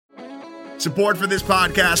Support for this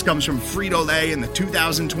podcast comes from Frito-Lay and the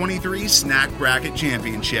 2023 Snack Bracket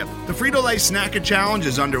Championship. The Frito-Lay Snack Challenge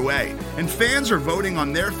is underway, and fans are voting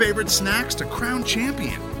on their favorite snacks to crown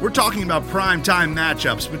champion. We're talking about prime-time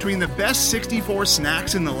matchups between the best 64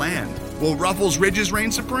 snacks in the land. Will Ruffles Ridges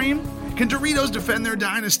reign supreme? Can Doritos defend their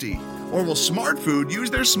dynasty? Or will Smart Food use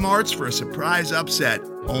their smarts for a surprise upset?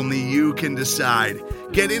 Only you can decide.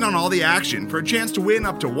 Get in on all the action for a chance to win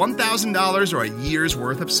up to $1,000 or a year's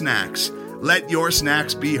worth of snacks. Let your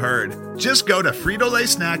snacks be heard. Just go to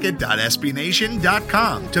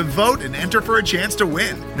fritolaysnacket.sbnation.com to vote and enter for a chance to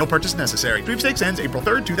win. No purchase necessary. Sweepstakes ends April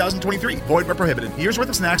 3rd, 2023. Void where prohibited. Year's worth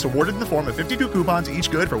of snacks awarded in the form of 52 coupons, each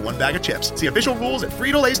good for one bag of chips. See official rules at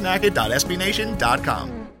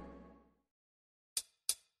fritolaysnacket.sbnation.com.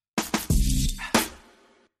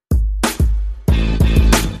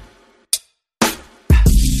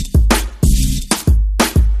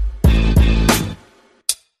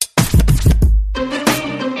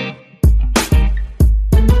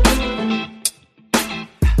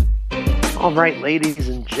 All right, ladies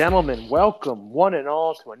and gentlemen, welcome one and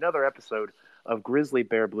all to another episode of Grizzly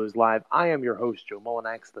Bear Blues Live. I am your host, Joe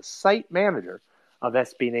Mullinax, the site manager of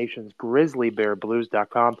SB Nation's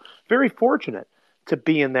GrizzlyBearBlues.com. Very fortunate to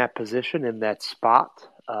be in that position, in that spot,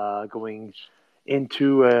 going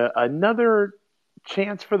into another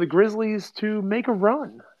chance for the Grizzlies to make a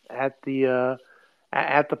run at the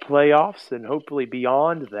playoffs and hopefully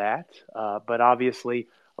beyond that. But obviously,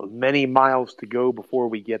 many miles to go before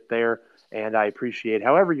we get there. And I appreciate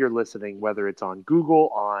however you're listening, whether it's on Google,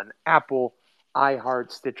 on Apple, iHeart,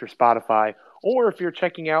 Stitcher, Spotify, or if you're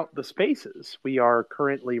checking out the Spaces. We are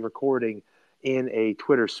currently recording in a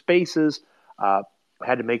Twitter Spaces. I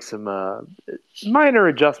had to make some minor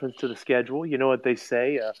adjustments to the schedule. You know what they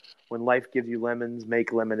say, when life gives you lemons,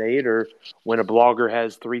 make lemonade, or when a blogger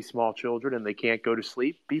has 3 small children and they can't go to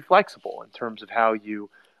sleep, be flexible in terms of how you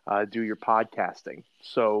do your podcasting.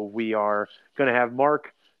 So we are going to have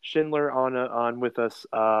Mark Schindler on with us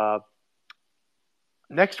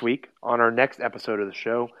next week on our next episode of the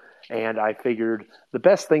show, and I figured the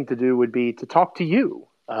best thing to do would be to talk to you,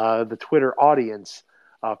 the Twitter audience,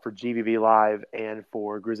 for GBBLive and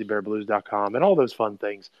for GrizzlyBearBlues.com and all those fun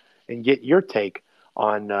things, and get your take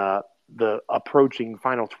on the approaching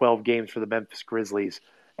final 12 games for the Memphis Grizzlies,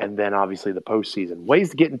 and then obviously the postseason. Ways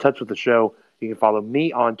to get in touch with the show: you can follow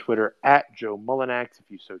me on Twitter at Joe Mullinax if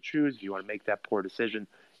you so choose. If you want to make that poor decision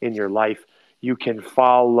in your life, you can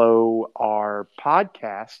follow our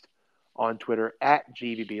podcast on Twitter at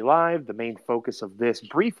GBBLive. The main focus of this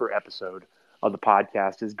briefer episode of the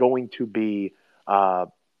podcast is going to be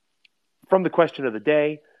from the question of the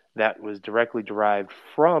day that was directly derived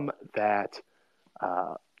from that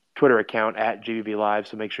Twitter account at GBBLive.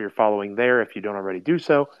 So make sure you're following there if you don't already do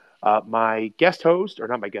so. My co-host,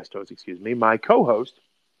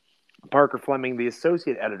 Parker Fleming, the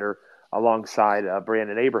associate editor, alongside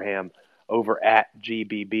Brandon Abraham over at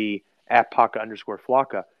GBB at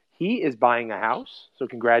Paca_Flocka. He is buying a house, so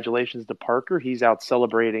congratulations to Parker. He's out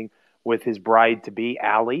celebrating with his bride-to-be,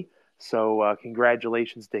 Allie. So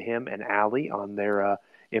congratulations to him and Allie on their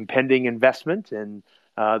impending investment and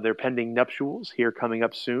their pending nuptials here coming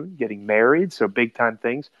up soon, getting married. So big-time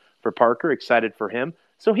things for Parker. Excited for him.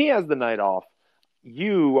 So he has the night off.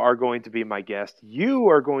 You are going to be my guest. You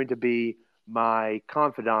are going to be my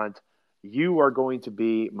confidant. You are going to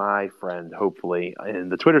be my friend, hopefully, in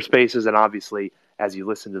the Twitter Spaces. And obviously, as you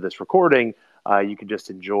listen to this recording, you can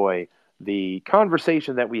just enjoy the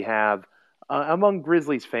conversation that we have among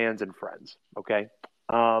Grizzlies fans and friends, okay?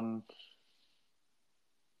 And,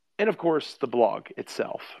 of course, the blog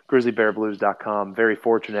itself, GrizzlyBearBlues.com. Very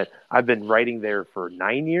fortunate. I've been writing there for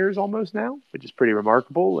 9 years almost now, which is pretty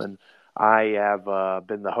remarkable. And I have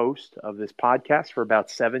been the host of this podcast for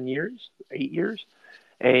about 8 years.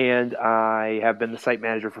 And I have been the site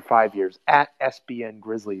manager for 5 years. At SBN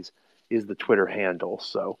Grizzlies is the Twitter handle.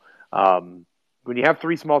 So when you have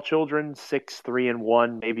 3 small children, 6, 3, and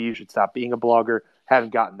 1, maybe you should stop being a blogger.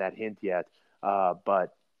 Haven't gotten that hint yet.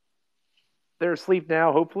 But they're asleep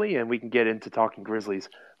now, hopefully, and we can get into talking Grizzlies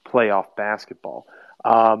playoff basketball.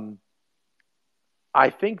 I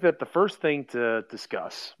think that the first thing to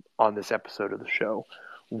discuss on this episode of the show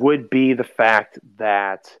would be the fact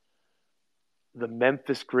that the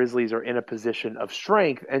Memphis Grizzlies are in a position of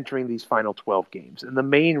strength entering these final 12 games. And the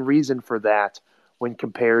main reason for that, when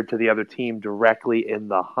compared to the other team directly in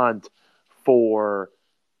the hunt for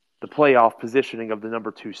the playoff positioning of the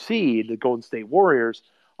number 2 seed, the Golden State Warriors,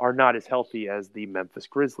 are not as healthy as the Memphis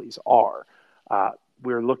Grizzlies are.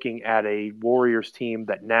 We're looking at a Warriors team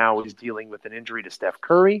that now is dealing with an injury to Steph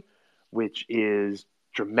Curry, which is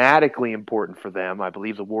dramatically important for them. I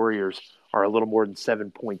believe the Warriors are a little more than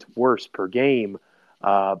 7 points worse per game,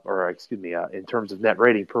 in terms of net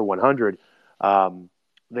rating per 100.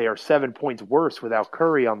 They are 7 points worse without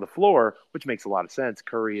Curry on the floor, which makes a lot of sense.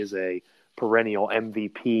 Curry is a perennial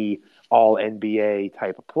MVP, all-NBA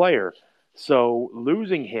type of player. So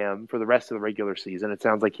losing him for the rest of the regular season, it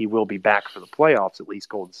sounds like he will be back for the playoffs. At least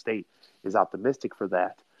Golden State is optimistic for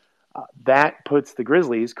that. That puts the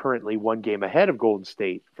Grizzlies, currently 1 game ahead of Golden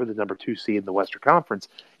State for the number 2 seed in the Western Conference,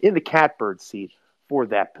 in the catbird seat for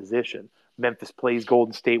that position. Memphis plays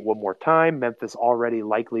Golden State one more time. Memphis already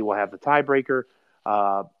likely will have the tiebreaker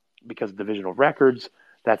because of divisional records.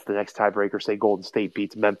 That's the next tiebreaker. Say Golden State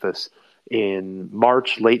beats Memphis in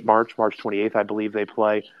March, late March, March 28th, I believe they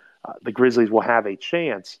play. The Grizzlies will have a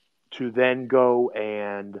chance to then go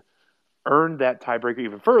and earn that tiebreaker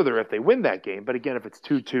even further if they win that game. But again, if it's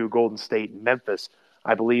 2-2 Golden State and Memphis,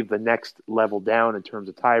 I believe the next level down in terms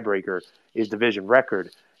of tiebreaker is division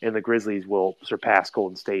record, and the Grizzlies will surpass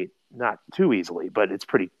Golden State not too easily, but it's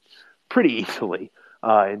pretty easily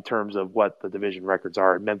in terms of what the division records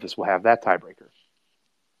are, and Memphis will have that tiebreaker.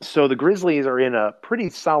 So the Grizzlies are in a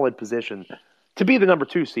pretty solid position to be the number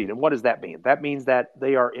 2 seed. And what does that mean? That means that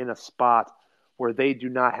they are in a spot where they do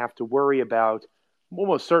not have to worry about,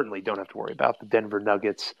 almost certainly don't have to worry about the Denver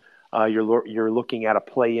Nuggets. You're looking at a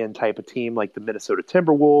play-in type of team like the Minnesota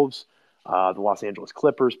Timberwolves, the Los Angeles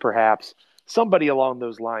Clippers perhaps. Somebody along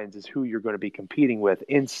those lines is who you're going to be competing with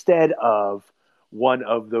instead of one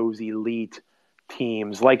of those elite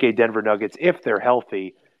teams like a Denver Nuggets. If they're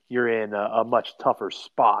healthy, you're in a much tougher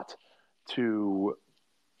spot to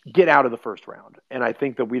get out of the first round. And I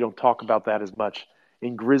think that we don't talk about that as much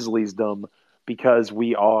in Grizzliesdom because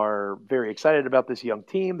we are very excited about this young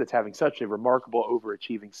team that's having such a remarkable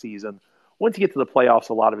overachieving season. Once you get to the playoffs,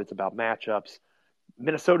 a lot of it's about matchups.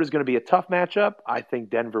 Minnesota is going to be a tough matchup. I think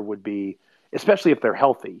Denver would be, especially if they're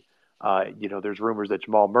healthy. There's rumors that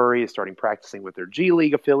Jamal Murray is starting practicing with their G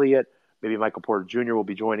League affiliate. Maybe Michael Porter Jr. will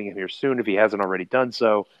be joining him here soon if he hasn't already done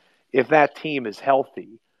so. If that team is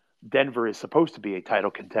healthy, Denver is supposed to be a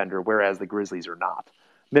title contender, whereas the Grizzlies are not.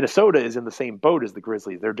 Minnesota is in the same boat as the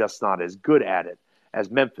Grizzlies. They're just not as good at it as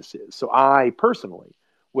Memphis is. So I personally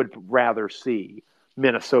would rather see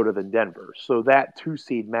Minnesota than Denver. So that 2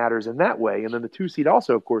 seed matters in that way. And then the 2 seed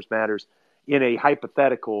also, of course, matters in a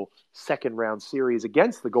hypothetical second round series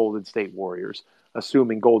against the Golden State Warriors,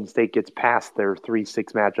 assuming Golden State gets past their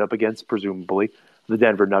 3-6 matchup against presumably the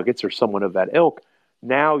Denver Nuggets or someone of that ilk.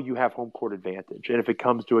 Now you have home court advantage. And if it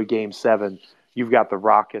comes to a Game 7, you've got the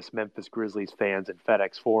raucous Memphis Grizzlies fans in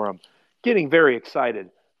FedEx Forum getting very excited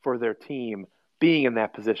for their team being in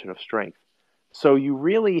that position of strength. So you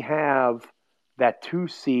really have that 2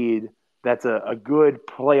 seed that's a good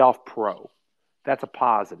playoff pro. That's a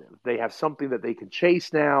positive. They have something that they can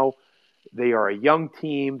chase now. They are a young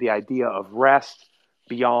team. The idea of rest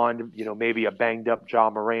beyond, maybe a banged-up Ja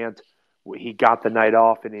Morant. He got the night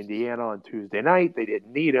off in Indiana on Tuesday night. They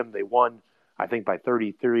didn't need him. They won, I think, by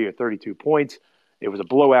 33 or 32 points. It was a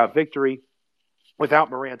blowout victory without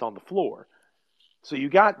Morant on the floor. So you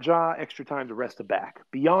got Ja extra time to rest the back.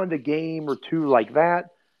 Beyond a game or 2 like that,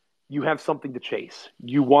 you have something to chase.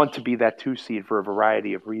 You want to be that 2 seed for a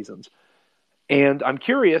variety of reasons. And I'm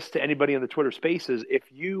curious to anybody in the Twitter Spaces if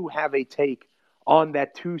you have a take on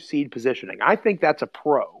that 2 seed positioning. I think that's a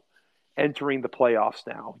pro entering the playoffs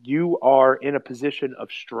now. You are in a position of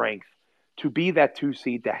strength to be that 2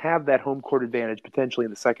 seed, to have that home court advantage potentially in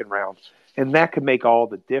the second round. And that could make all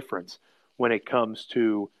the difference when it comes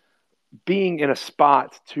to being in a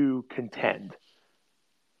spot to contend.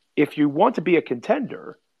 If you want to be a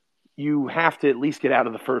contender, you have to at least get out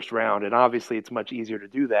of the first round. And obviously it's much easier to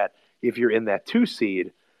do that if you're in that 2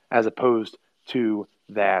 seed as opposed to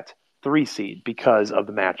that 3 seed because of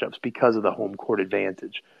the matchups, because of the home court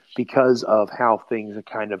advantage, because of how things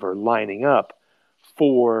kind of are lining up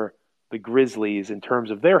for the Grizzlies in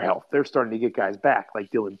terms of their health. They're starting to get guys back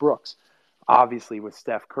like Dylan Brooks. Obviously with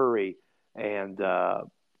Steph Curry and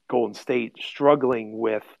Golden State struggling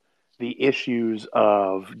with the issues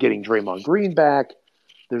of getting Draymond Green back.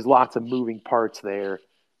 There's lots of moving parts there.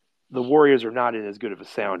 The Warriors are not in as good of a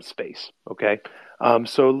sound space, okay?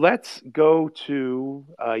 So let's go to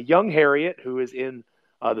young Harriet, who is in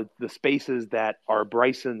the spaces that our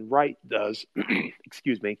Bryson Wright does,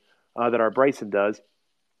 excuse me, that our Bryson does,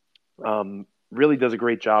 really does a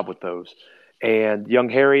great job with those. And young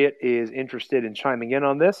Harriet is interested in chiming in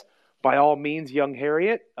on this. By all means, young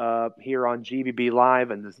Harriet, here on GBBLive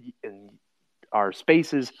and in our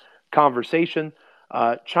spaces conversation,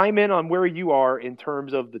 chime in on where you are in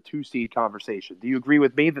terms of the 2 seed conversation. Do you agree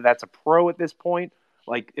with me that that's a pro at this point?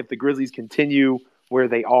 Like if the Grizzlies continue where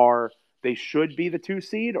they should be the 2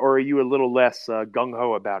 seed, or are you a little less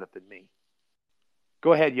gung-ho about it than me?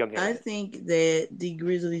 Go ahead, young I Harriet. think that the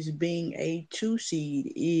Grizzlies being a 2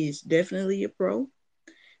 seed is definitely a pro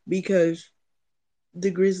because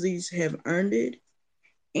the Grizzlies have earned it.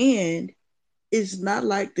 And it's not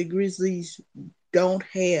like the Grizzlies don't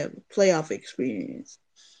have playoff experience.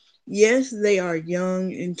 Yes, they are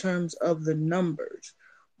young in terms of the numbers,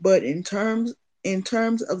 but in terms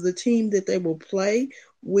of the team that they will play,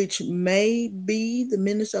 which may be the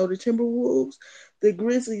Minnesota Timberwolves, the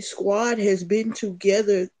Grizzlies squad has been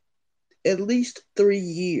together at least 3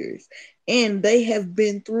 years, and they have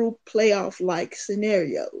been through playoff like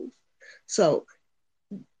scenarios. So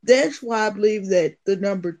that's why I believe that the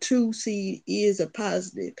number 2 seed is a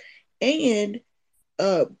positive. And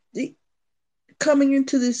uh, the, coming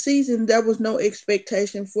into this season, there was no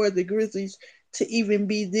expectation for the Grizzlies to even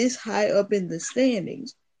be this high up in the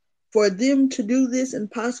standings. For them to do this and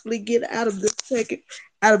possibly get out of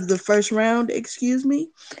the first round, excuse me,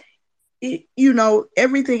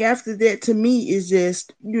 everything after that to me is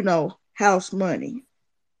just, house money.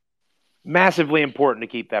 Massively important to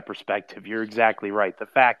keep that perspective. You're exactly right. The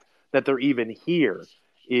fact that they're even here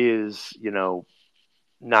is,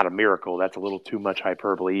 not a miracle. That's a little too much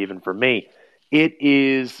hyperbole even for me. It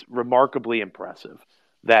is remarkably impressive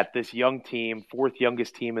that this young team, fourth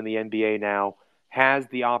youngest team in the NBA now, has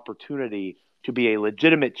the opportunity to be a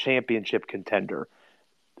legitimate championship contender.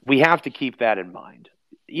 We have to keep that in mind.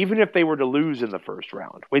 Even if they were to lose in the first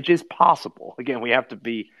round, which is possible, again, we have to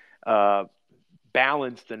be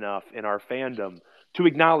balanced enough in our fandom to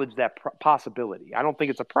acknowledge that possibility. I don't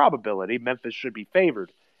think it's a probability. Memphis should be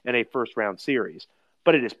favored in a first round series,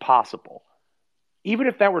 but it is possible. Even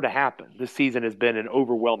if that were to happen, this season has been an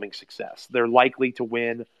overwhelming success. They're likely to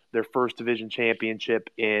win their first division championship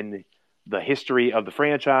in the history of the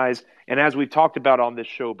franchise. And as we've talked about on this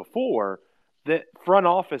show before, the front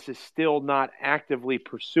office is still not actively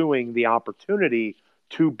pursuing the opportunity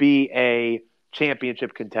to be a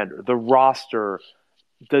championship contender. The roster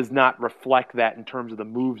does not reflect that in terms of the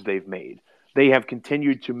moves they've made. They have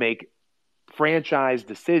continued to make franchise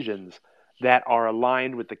decisions that are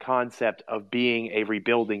aligned with the concept of being a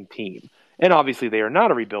rebuilding team. And obviously they are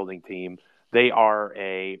not a rebuilding team. They are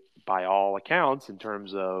by all accounts, in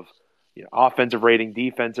terms of offensive rating,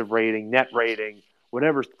 defensive rating, net rating,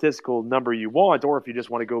 whatever statistical number you want, or if you just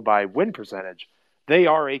want to go by win percentage, they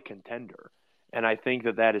are a contender. And I think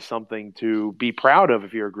that is something to be proud of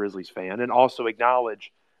if you're a Grizzlies fan, and also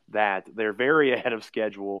acknowledge that they're very ahead of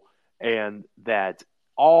schedule and that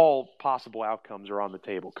all possible outcomes are on the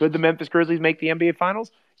table. Could the Memphis Grizzlies make the NBA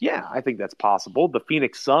Finals? Yeah, I think that's possible. The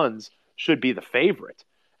Phoenix Suns should be the favorite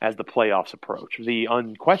as the playoffs approach, the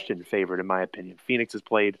unquestioned favorite, in my opinion. Phoenix has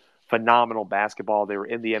played phenomenal basketball. They were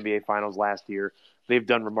in the NBA Finals last year. They've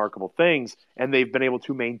done remarkable things, and they've been able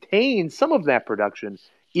to maintain some of that production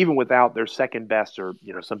even without their second best, or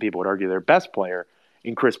some people would argue their best player,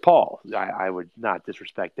 in Chris Paul. I would not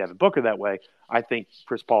disrespect Devin Booker that way. I think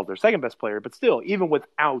Chris Paul is their second best player, but still, even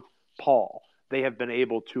without Paul, they have been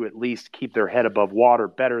able to at least keep their head above water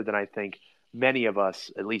better than I think many of us,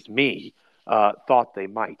 at least me, thought they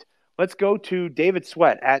might. Let's go to David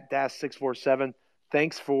Sweat at DAS647.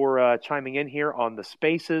 Thanks for chiming in here on the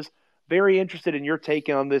Spaces. Very interested in your take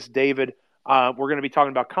on this, David. We're going to be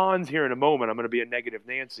talking about cons here in a moment. I'm going to be a negative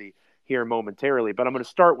Nancy here momentarily, but I'm going to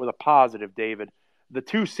start with a positive, David. The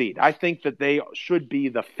 2 seed. I think that they should be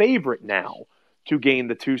the favorite now to gain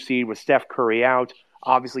the 2 seed with Steph Curry out.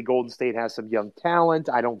 Obviously, Golden State has some young talent.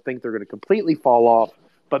 I don't think they're going to completely fall off,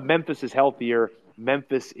 but Memphis is healthier.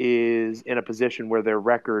 Memphis is in a position where their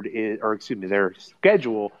their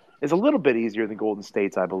schedule is a little bit easier than Golden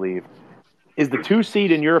State's, I believe. Is the 2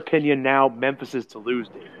 seed, in your opinion, now Memphis's to lose,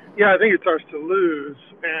 David? Yeah, I think it's ours to lose,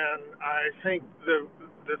 and I think the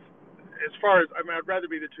as far as I'd rather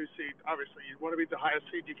be the 2 seed. Obviously, you want to be the highest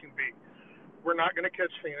seed you can be. We're not going to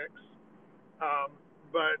catch Phoenix,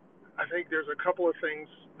 but I think there's a couple of things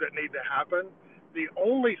that need to happen. The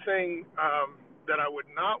only thing that I would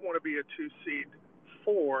not want to be a 2 seed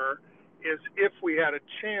for is if we had a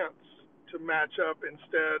chance to match up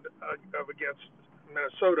instead of against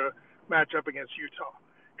Minnesota, match up against Utah.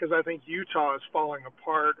 Because I think Utah is falling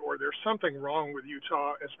apart, or there's something wrong with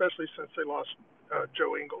Utah, especially since they lost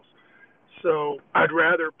Joe Ingles. So I'd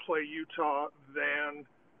rather play Utah than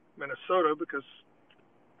Minnesota because,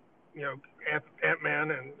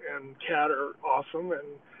 Ant-Man and Cat are awesome,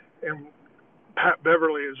 and Pat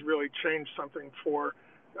Beverly has really changed something for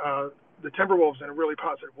the Timberwolves in a really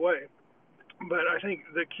positive way. But I think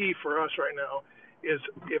the key for us right now is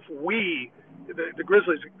if the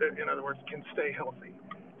Grizzlies, in other words, can stay healthy.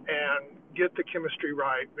 And get the chemistry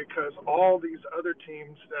right, because all these other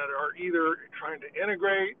teams that are either trying to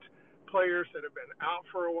integrate players that have been out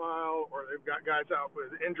for a while, or they've got guys out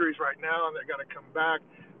with injuries right now and they're going to come back.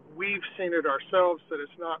 We've seen it ourselves that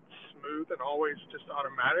it's not smooth and always just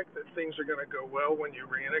automatic, that things are going to go well when you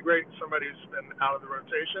reintegrate somebody who's been out of the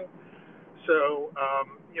rotation. So,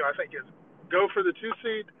 I think is go for the 2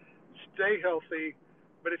 seed, stay healthy,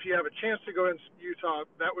 but if you have a chance to go in Utah,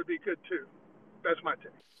 that would be good too. That's my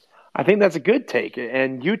take. I think that's a good take.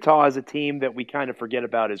 And Utah is a team that we kind of forget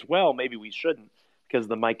about as well. Maybe we shouldn't because of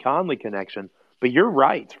the Mike Conley connection. But you're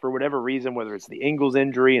right. For whatever reason, whether it's the Ingles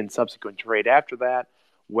injury and subsequent trade after that,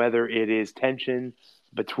 whether it is tension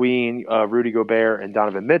between Rudy Gobert and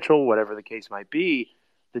Donovan Mitchell, whatever the case might be,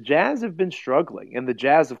 the Jazz have been struggling. And the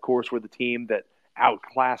Jazz, of course, were the team that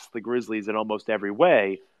outclassed the Grizzlies in almost every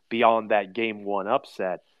way beyond that Game 1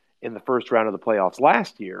 upset in the first round of the playoffs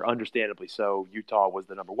last year, understandably so. Utah was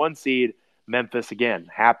the number 1 seed. Memphis, again,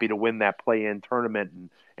 happy to win that play-in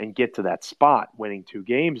tournament and get to that spot, winning 2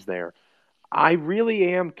 games there. I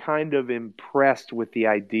really am kind of impressed with the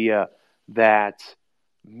idea that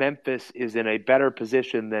Memphis is in a better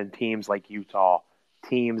position than teams like Utah,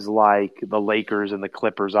 teams like the Lakers and the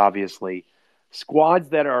Clippers, obviously. Squads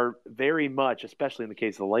that are very much, especially in the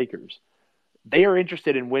case of the Lakers, they are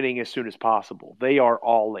interested in winning as soon as possible. They are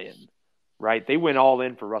all in, right? They went all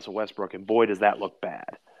in for Russell Westbrook, and boy, does that look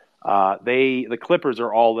bad. The Clippers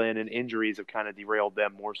are all in, and injuries have kind of derailed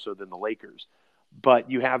them more so than the Lakers.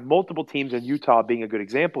 But you have multiple teams, in Utah being a good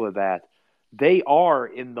example of that. They are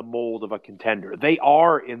in the mold of a contender. They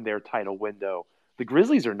are in their title window. The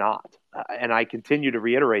Grizzlies are not, and I continue to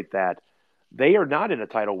reiterate that. They are not in a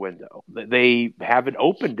title window. They haven't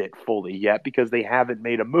opened it fully yet because they haven't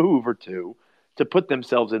made a move or two to put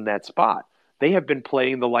themselves in that spot. They have been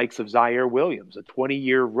playing the likes of Zaire Williams, a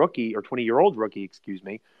 20-year-old rookie,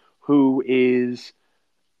 who is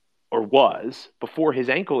or was, before his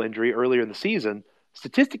ankle injury earlier in the season,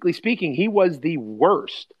 statistically speaking, he was the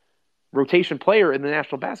worst rotation player in the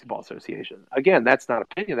National Basketball Association. Again, that's not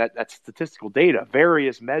opinion, that's statistical data,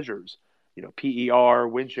 various measures, PER,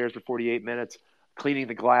 win shares for 48 minutes, cleaning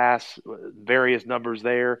the glass, various numbers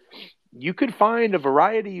there. You could find a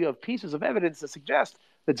variety of pieces of evidence that suggest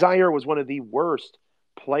that Zaire was one of the worst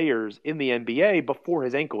players in the NBA before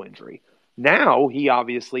his ankle injury. Now he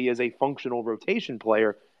obviously is a functional rotation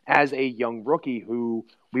player as a young rookie who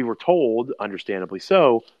we were told, understandably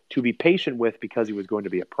so, to be patient with because he was going to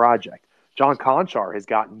be a project. John Conchar has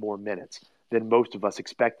gotten more minutes than most of us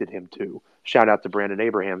expected him to. Shout out to Brandon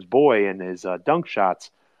Abraham's boy and his dunk shots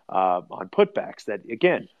on putbacks. That,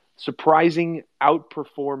 again, surprising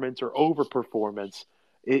outperformance or overperformance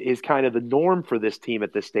is kind of the norm for this team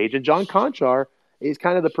at this stage. And John Conchar is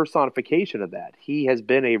kind of the personification of that. He has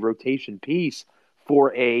been a rotation piece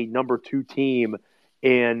for a number 2 team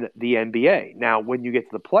in the NBA. Now, when you get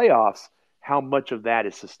to the playoffs, how much of that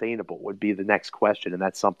is sustainable would be the next question, and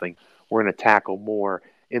that's something we're going to tackle more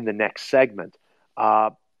in the next segment.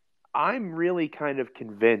 I'm really kind of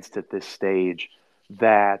convinced at this stage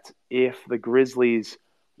that if the Grizzlies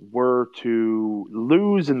were to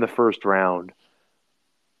lose in the first round,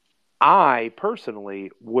 I personally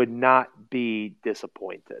would not be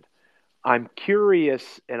disappointed. I'm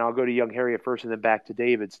curious, and I'll go to Young Harriet first and then back to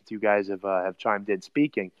David since you guys have chimed in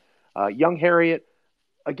speaking. Young Harriet,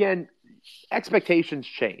 again, expectations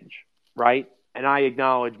change, right? And I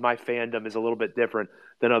acknowledge my fandom is a little bit different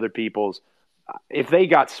than other people's. If they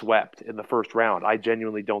got swept in the first round, I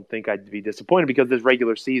genuinely don't think I'd be disappointed because this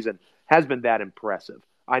regular season has been that impressive.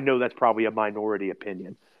 I know that's probably a minority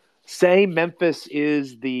opinion. Say Memphis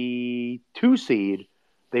is the 2 seed.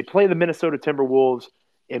 They play the Minnesota Timberwolves,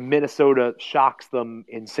 and Minnesota shocks them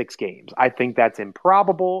in 6 games. I think that's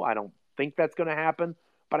improbable. I don't think that's going to happen,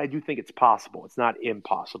 but I do think it's possible. It's not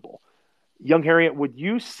impossible. Young Harriet, would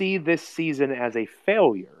you see this season as a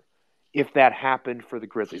failure if that happened for the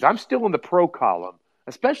Grizzlies? I'm still in the pro column,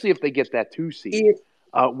 especially if they get that 2 seed.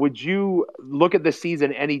 Would you look at the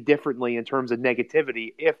season any differently in terms of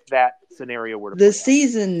negativity if that scenario were to play out?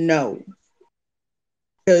 Season, no.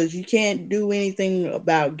 Because you can't do anything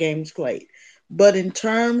about games played. But in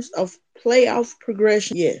terms of playoff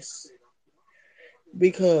progression, yes.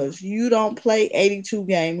 Because you don't play 82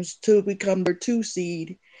 games to become the 2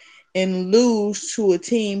 seed and lose to a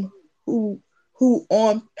team who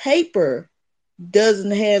on paper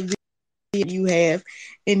doesn't have the you have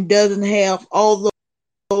and doesn't have all the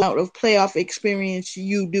amount of playoff experience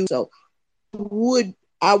you do. So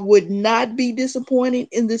I would not be disappointed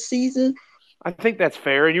in the season. I think that's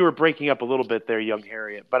fair, and you were breaking up a little bit there, Young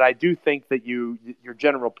Harriet, but I do think that your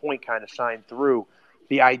general point kind of shined through.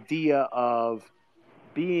 The idea of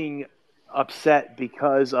being upset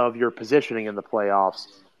because of your positioning in the playoffs,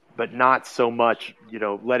 but not so much,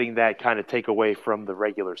 letting that kind of take away from the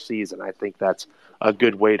regular season. I think that's a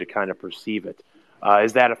good way to kind of perceive it.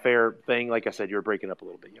 Is that a fair thing? Like I said, you're breaking up a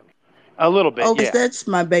little bit, Young. A little bit, Okay, yeah. That's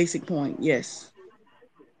my basic point, yes.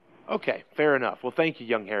 Okay, fair enough. Well, thank you,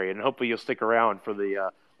 Young Harry, and hopefully you'll stick around for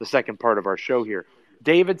the second part of our show here.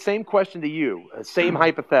 David, same question to you. Same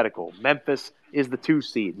hypothetical. Memphis is the 2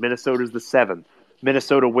 seed. Minnesota is the 7th.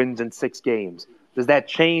 Minnesota wins in 6 games. Does that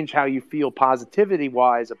change how you feel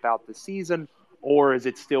positivity-wise about the season, or is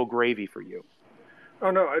it still gravy for you?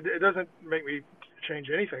 Oh, no, it doesn't make me change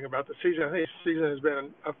anything about the season. I think the season has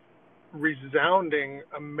been a resounding,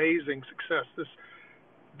 amazing success.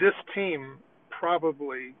 This team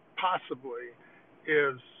possibly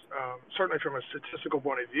is, certainly from a statistical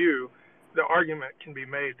point of view, the argument can be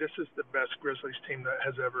made this is the best Grizzlies team that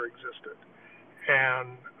has ever existed.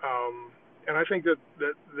 And I think that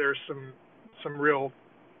there's some real,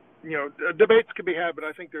 debates could be had, but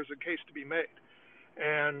I think there's a case to be made.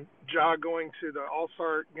 And Ja going to the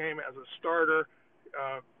All-Star game as a starter,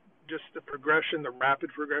 just the progression, the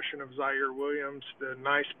rapid progression of Zaire Williams, the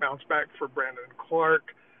nice bounce back for Brandon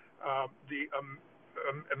Clark, the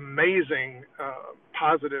amazing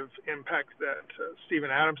positive impact that Steven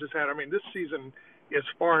Adams has had. I mean, this season is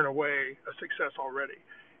far and away a success already.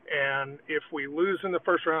 And if we lose in the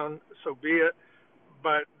first round, so be it.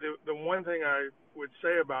 But the one thing I would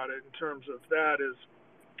say about it in terms of that is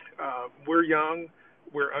we're young,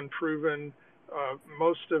 we're unproven.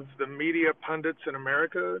 Most of the media pundits in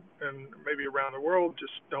America and maybe around the world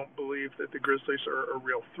just don't believe that the Grizzlies are a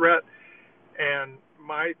real threat. And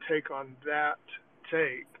my take on that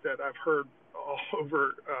that I've heard all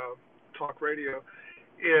over talk radio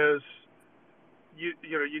is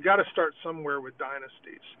you got to start somewhere with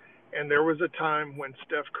dynasties. And there was a time when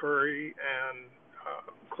Steph Curry and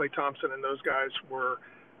Klay Thompson and those guys were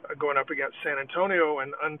going up against San Antonio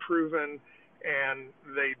and unproven, and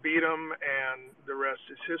they beat them, and the rest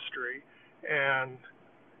is history. And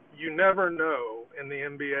you never know in the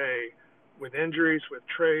NBA, with injuries, with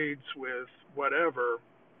trades, with whatever,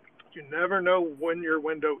 you never know when your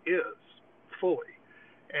window is fully.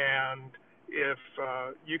 And if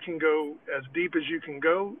you can go as deep as you can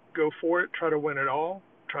go for it, try to win it all.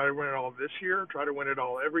 Try to win it all this year, try to win it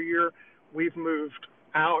all every year. We've moved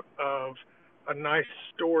out of a nice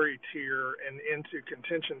story tier and into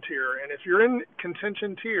contention tier. And if you're in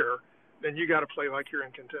contention tier, then you got to play like you're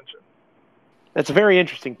in contention. That's a very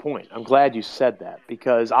interesting point. I'm glad you said that,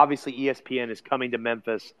 because obviously ESPN is coming to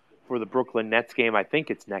Memphis for the Brooklyn Nets game. I think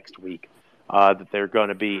it's next week that they're going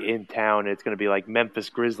to be in town. It's going to be like Memphis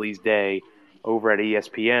Grizzlies Day over at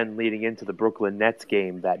ESPN leading into the Brooklyn Nets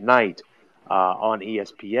game that night on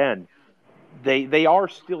ESPN. They are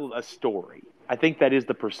still a story. I think that is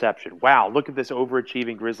the perception. Wow, look at this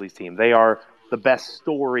overachieving Grizzlies team. They are the best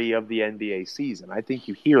story of the NBA season. I think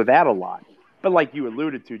you hear that a lot. But like you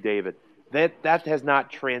alluded to, David, that has not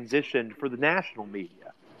transitioned for the national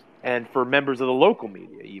media and for members of the local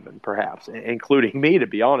media even, perhaps, including me, to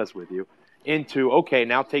be honest with you, into, okay,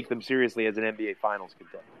 now take them seriously as an NBA Finals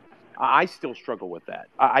contender. I still struggle with that.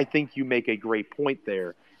 I think you make a great point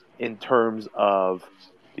there in terms of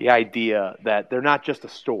the idea that they're not just a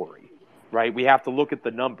story, right? We have to look at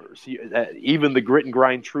the numbers. Even the grit and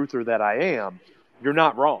grind truther that I am, you're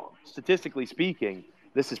not wrong. Statistically speaking,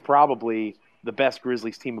 this is probably the best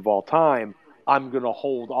Grizzlies team of all time. I'm going to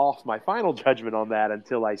hold off my final judgment on that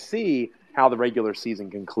until I see how the regular season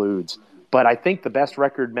concludes. But I think the best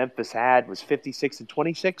record Memphis had was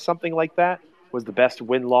 56-26, something like that, was the best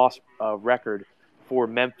win-loss record for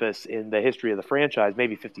Memphis in the history of the franchise,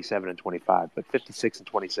 maybe 57-25, but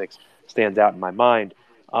 56-26 stands out in my mind.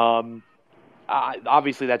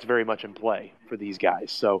 Obviously, that's very much in play for these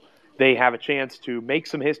guys. So they have a chance to make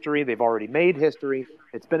some history. They've already made history.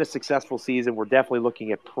 It's been a successful season. We're definitely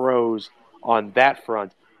looking at pros on that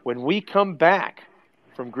front. When we come back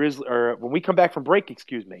from break,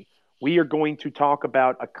 we are going to talk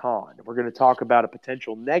about a con. We're going to talk about a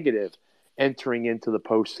potential negative entering into the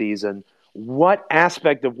postseason. What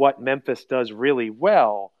aspect of what Memphis does really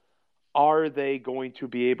well are they going to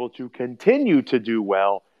be able to continue to do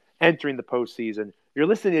well entering the postseason? You're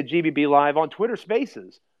listening to GBB Live on Twitter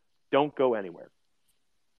Spaces. Don't go anywhere.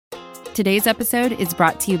 Today's episode is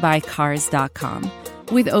brought to you by Cars.com.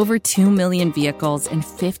 With over 2 million vehicles and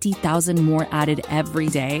 50,000 more added every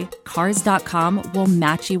day, Cars.com will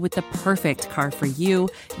match you with the perfect car for you,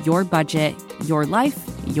 your budget, your life,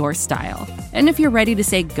 your style. And if you're ready to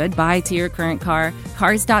say goodbye to your current car,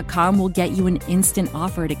 Cars.com will get you an instant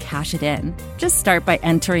offer to cash it in. Just start by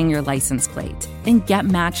entering your license plate and get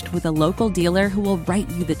matched with a local dealer who will write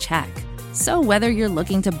you the check. So whether you're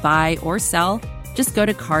looking to buy or sell, just go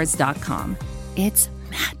to Cars.com. It's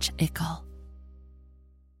magical.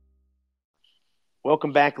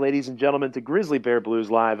 Welcome back, ladies and gentlemen, to Grizzly Bear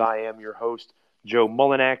Blues Live. I am your host, Joe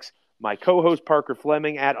Mullinax. My co-host, Parker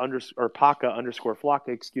Fleming, Paca_Flocka,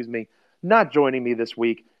 not joining me this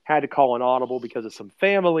week. Had to call an audible because of some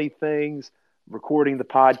family things, recording the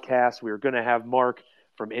podcast. We were going to have Mark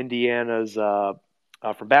from Indiana's,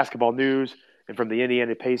 from Basketball News and from the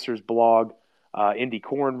Indiana Pacers blog, Indy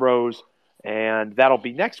Cornrows, and that'll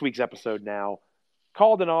be next week's episode now.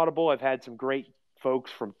 Called an audible. I've had some great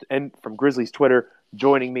folks from Grizzlies Twitter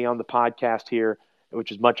joining me on the podcast here,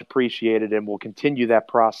 which is much appreciated, and we'll continue that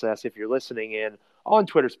process. If you're listening in on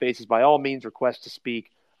Twitter Spaces, by all means, request to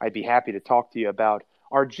speak. I'd be happy to talk to you about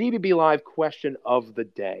our GBBLive question of the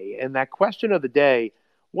day. And that question of the day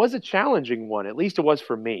was a challenging one, at least it was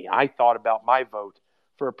for me. I thought about my vote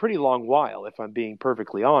for a pretty long while, if I'm being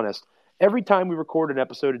perfectly honest. Every time we record an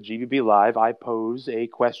episode of GBBLive, I pose a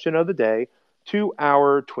question of the day to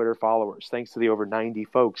our Twitter followers, thanks to the over 90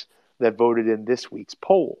 folks that voted in this week's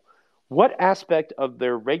poll. What aspect of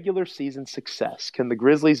their regular season success can the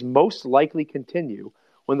Grizzlies most likely continue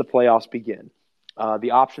when the playoffs begin?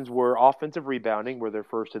 The options were offensive rebounding, where they're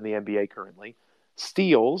first in the NBA currently,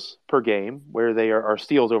 steals per game, where they are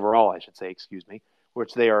steals overall, I should say,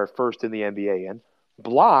 which they are first in the NBA in,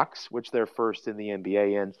 blocks, which they're first in the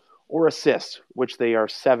NBA in, or assists, which they are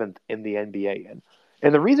seventh in the NBA in.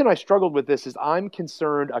 And the reason I struggled with this is I'm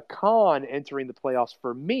concerned a con entering the playoffs,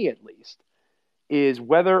 for me at least, is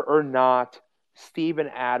whether or not Steven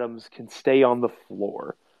Adams can stay on the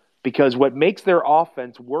floor. Because what makes their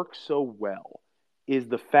offense work so well is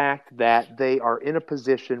the fact that they are in a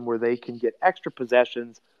position where they can get extra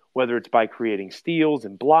possessions, whether it's by creating steals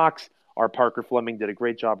and blocks. Our Parker Fleming did a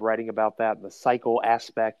great job writing about that, the cycle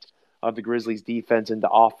aspect of the Grizzlies defense into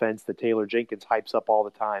offense that Taylor Jenkins hypes up all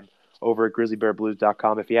the time over at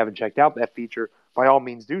grizzlybearblues.com. If you haven't checked out that feature, by all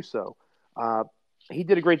means do so. He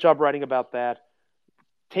did a great job writing about that.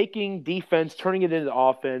 Taking defense, turning it into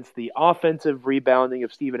offense, the offensive rebounding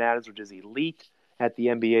of Steven Adams, which is elite at the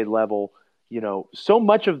NBA level. So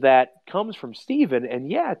much of that comes from Steven,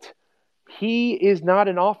 and yet he is not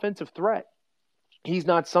an offensive threat. He's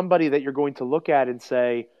not somebody that you're going to look at and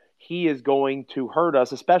say he is going to hurt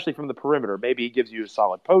us, especially from the perimeter. Maybe he gives you a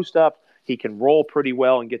solid post-up. He can roll pretty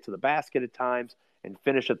well and get to the basket at times and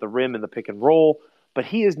finish at the rim in the pick and roll. But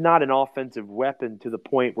he is not an offensive weapon to the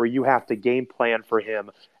point where you have to game plan for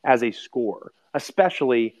him as a scorer,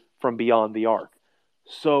 especially from beyond the arc.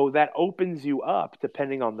 So that opens you up,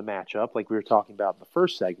 depending on the matchup, like we were talking about in the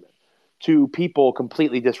first segment, to people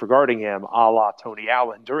completely disregarding him, a la Tony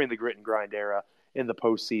Allen during the grit and grind era in the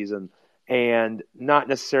postseason, and not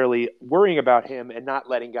necessarily worrying about him and not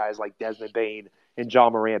letting guys like Desmond Bane and Ja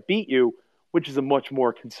Morant beat you, which is a much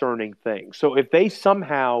more concerning thing. So if they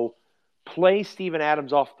somehow play Steven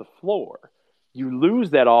Adams off the floor, you lose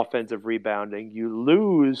that offensive rebounding, you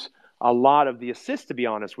lose a lot of the assists, to be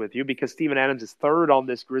honest with you, because Steven Adams is third on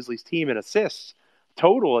this Grizzlies team in assists,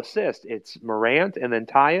 total assists. It's Morant and then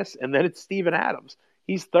Tyus, and then it's Steven Adams.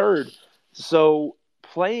 He's third. So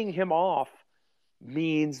playing him off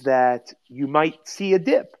means that you might see a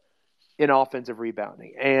dip in offensive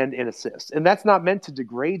rebounding and in assists. And that's not meant to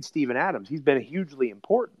degrade Steven Adams. He's been hugely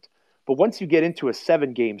important. But once you get into a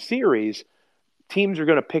 7-game series, teams are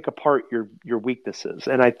going to pick apart your weaknesses.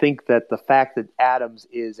 And I think that the fact that Adams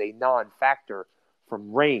is a non-factor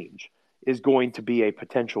from range is going to be a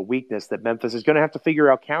potential weakness that Memphis is going to have to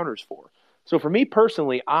figure out counters for. So for me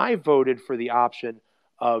personally, I voted for the option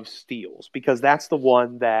of steals because that's the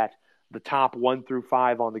one that the top 1 through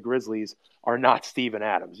 5 on the Grizzlies are not Steven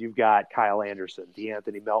Adams. You've got Kyle Anderson,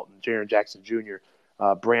 DeAnthony Melton, Jaren Jackson Jr.,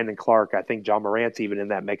 Brandon Clark. I think Ja Morant's even in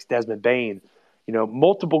that mix. Desmond Bane.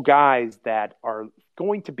 Multiple guys that are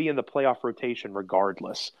going to be in the playoff rotation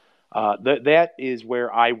regardless. That is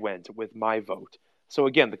where I went with my vote. So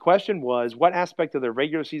again, the question was, what aspect of their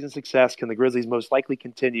regular season success can the Grizzlies most likely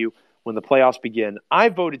continue when the playoffs begin? I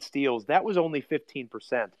voted steals. That was only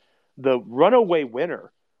 15%. The runaway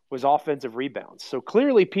winner was offensive rebounds. So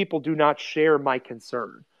clearly people do not share my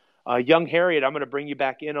concern. Young Harriet, I'm going to bring you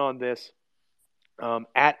back in on this.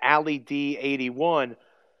 At AlleyD81,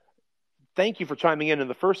 thank you for chiming in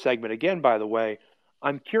the first segment. Again, by the way,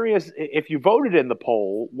 I'm curious, if you voted in the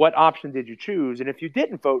poll, what option did you choose? And if you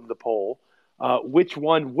didn't vote in the poll, which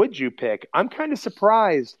one would you pick? I'm kind of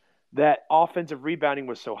surprised that offensive rebounding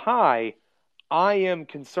was so high. I am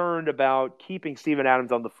concerned about keeping Steven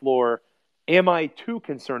Adams on the floor. Am I too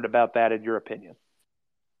concerned about that, in your opinion?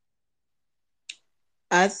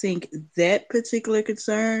 I think that particular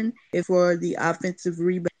concern is for the offensive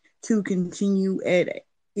rebound. to continue at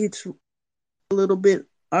its a little bit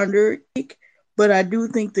under it, but I do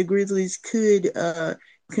think the Grizzlies could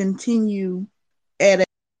continue at a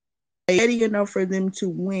steady enough for them to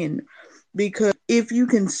win. Because if you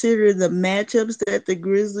consider the matchups that the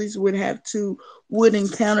Grizzlies would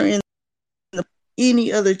encounter in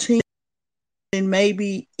any other team, and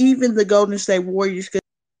maybe even the Golden State Warriors could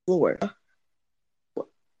Florida.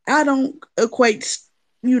 I don't equate,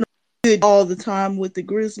 good all the time with the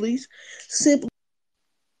Grizzlies. Simply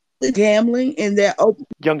gambling and that open.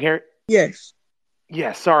 Young Harry? Yes.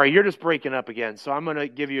 Yeah, sorry, you're just breaking up again. So I'm going to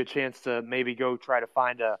give you a chance to maybe go try to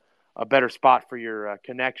find a better spot for your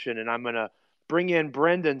connection. And I'm going to bring in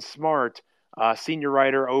Brendan Smart, senior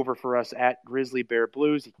writer over for us at Grizzly Bear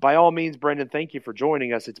Blues. By all means, Brendan, thank you for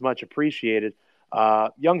joining us. It's much appreciated.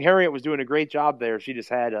 Young Harriet was doing a great job there. She just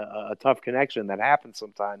had a tough connection that happens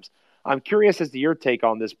sometimes. I'm curious as to your take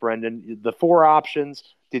on this, Brendan. The four options,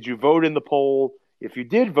 did you vote in the poll? If you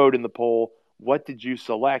did vote in the poll, what did you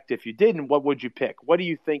select? If you didn't, what would you pick? What do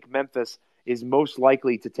you think Memphis is most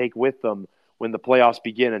likely to take with them when the playoffs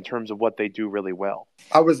begin in terms of what they do really well?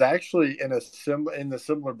 I was actually in the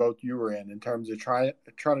similar boat you were in terms of trying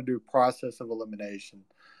to do process of elimination.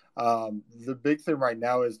 The big thing right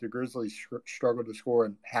now is the Grizzlies struggle to score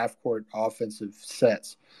in half-court offensive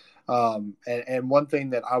sets. And one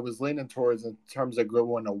thing that I was leaning towards in terms of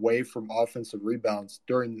going away from offensive rebounds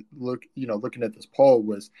during looking at this poll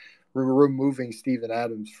was removing Steven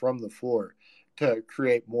Adams from the floor to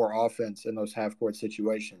create more offense in those half-court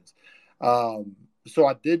situations. So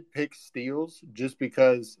I did pick steals just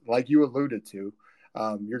because, like you alluded to,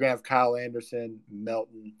 you're going to have Kyle Anderson,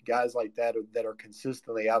 Melton, guys like that are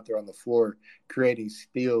consistently out there on the floor creating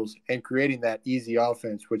steals and creating that easy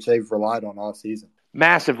offense, which they've relied on all season.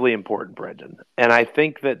 Massively important, Brendan. And I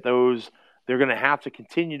think that they're going to have to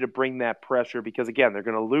continue to bring that pressure because, again, they're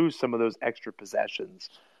going to lose some of those extra possessions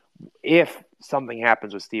if something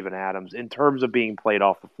happens with Steven Adams in terms of being played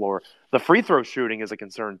off the floor. The free throw shooting is a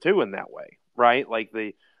concern too in that way, right? Like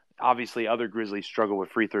obviously other Grizzlies struggle with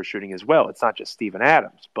free throw shooting as well. It's not just Steven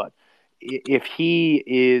Adams, but if he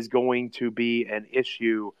is going to be an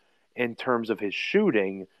issue in terms of his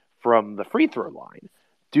shooting from the free throw line,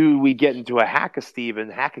 do we get into a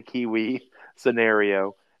hack-a-Steven, hack-a-Kiwi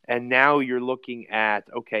scenario? And now you're looking at,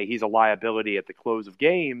 okay, he's a liability at the close of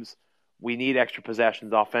games. We need extra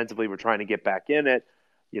possessions offensively. We're trying to get back in it.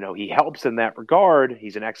 He helps in that regard.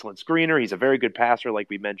 He's an excellent screener. He's a very good passer, like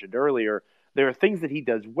we mentioned earlier. There are things that he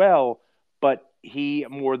does well, but he,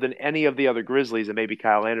 more than any of the other Grizzlies, and maybe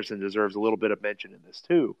Kyle Anderson deserves a little bit of mention in this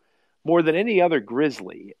too, more than any other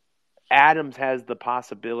Grizzly, Adams has the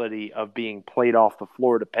possibility of being played off the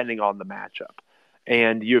floor depending on the matchup.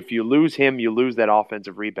 And if you lose him, you lose that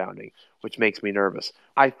offensive rebounding, which makes me nervous.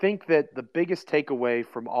 I think that the biggest takeaway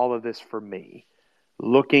from all of this for me,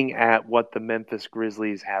 looking at what the Memphis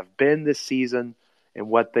Grizzlies have been this season and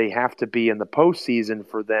what they have to be in the postseason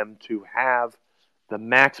for them to have the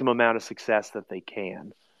maximum amount of success that they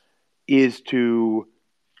can, is to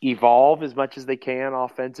evolve as much as they can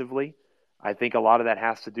offensively. I think a lot of that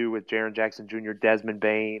has to do with Jaren Jackson Jr., Desmond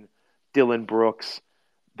Bane, Dylan Brooks.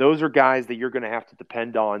 Those are guys that you're going to have to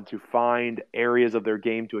depend on to find areas of their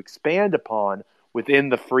game to expand upon within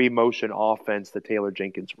the free motion offense that Taylor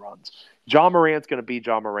Jenkins runs. Ja Morant's going to be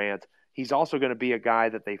Ja Morant. He's also going to be a guy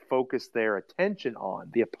that they focus their attention on.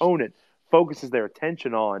 The opponent focuses their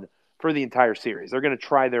attention on for the entire series. They're going to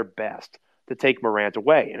try their best to take Morant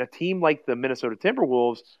away. And a team like the Minnesota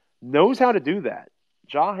Timberwolves knows how to do that.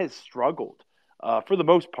 Ja has struggled for the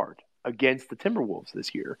most part against the Timberwolves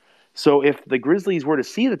this year. So if the Grizzlies were to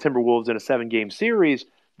see the Timberwolves in a 7-game series,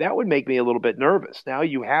 that would make me a little bit nervous. Now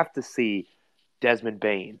you have to see Desmond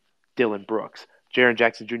Bane, Dylan Brooks, Jaren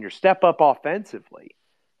Jackson Jr. step up offensively.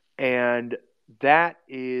 And that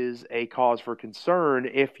is a cause for concern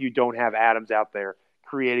if you don't have Adams out there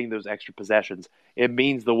creating those extra possessions. It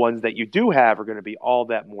means the ones that you do have are going to be all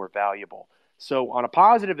that more valuable. So on a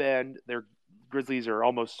positive end, their Grizzlies are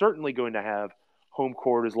almost certainly going to have home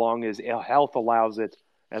court as long as health allows it,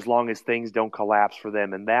 as long as things don't collapse for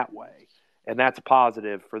them in that way. And that's a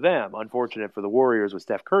positive for them. Unfortunate for the Warriors with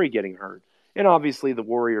Steph Curry getting hurt. And obviously the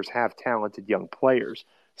Warriors have talented young players,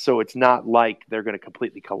 so it's not like they're going to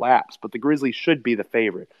completely collapse. But the Grizzlies should be the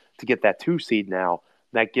favorite to get that 2 seed now.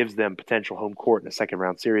 That gives them potential home court in a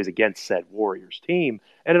second-round series against said Warriors team.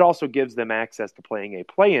 And it also gives them access to playing a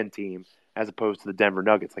play-in team as opposed to the Denver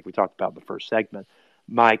Nuggets like we talked about in the first segment.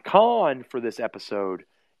 My con for this episode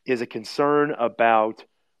is a concern about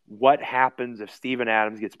what happens if Steven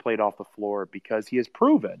Adams gets played off the floor, because he has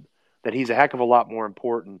proven that he's a heck of a lot more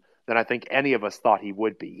important than I think any of us thought he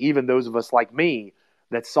would be. Even those of us like me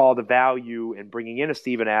that saw the value in bringing in a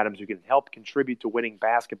Steven Adams who can help contribute to winning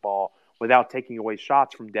basketball without taking away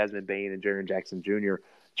shots from Desmond Bane and Jaren Jackson Jr.,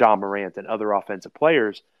 John Morant, and other offensive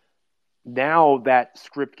players. Now that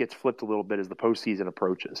script gets flipped a little bit as the postseason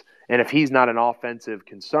approaches. And if he's not an offensive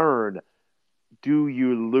concern, do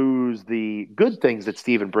you lose the good things that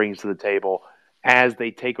Steven brings to the table as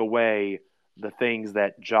they take away the things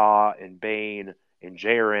that Ja and Bane and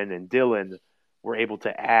Jaren and Dylan were able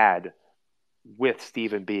to add with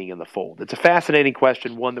Steven being in the fold? It's a fascinating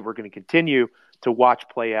question, one that we're going to continue to watch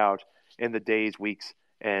play out in the days, weeks,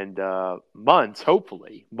 and months,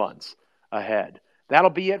 hopefully months ahead. That'll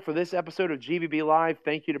be it for this episode of GBB Live.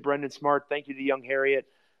 Thank you to Brendan Smart. Thank you to Young Harriet.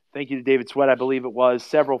 Thank you to David Sweat, I believe it was.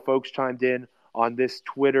 Several folks chimed in on this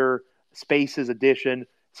Twitter Spaces edition.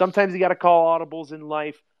 Sometimes you got to call audibles in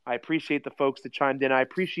life. I appreciate the folks that chimed in. I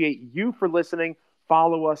appreciate you for listening.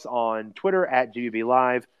 Follow us on Twitter at GBB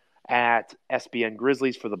Live, at SBN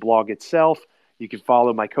Grizzlies for the blog itself. You can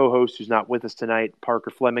follow my co-host who's not with us tonight, Parker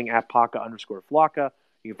Fleming, at Paca_Flocka.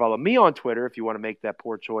 You can follow me on Twitter if you want to make that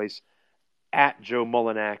poor choice, at Joe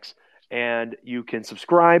Mullinax. And you can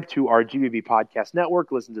subscribe to our GBB Podcast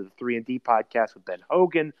Network, listen to the 3&D podcast with Ben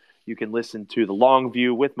Hogan. You can listen to The Long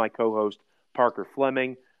View with my co-host, Parker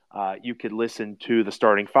Fleming. You could listen to The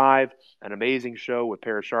Starting Five, an amazing show with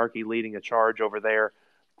Parasharky leading a charge over there.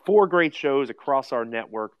 4 great shows across our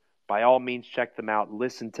network. By all means, check them out.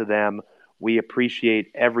 Listen to them. We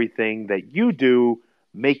appreciate everything that you do,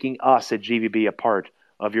 making us at GBB a part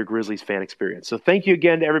of your Grizzlies fan experience. So thank you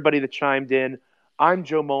again to everybody that chimed in. I'm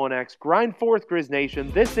Joe Mullinax. Grind forth, Grizz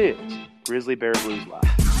Nation. This is Grizzly Bear Blues Live.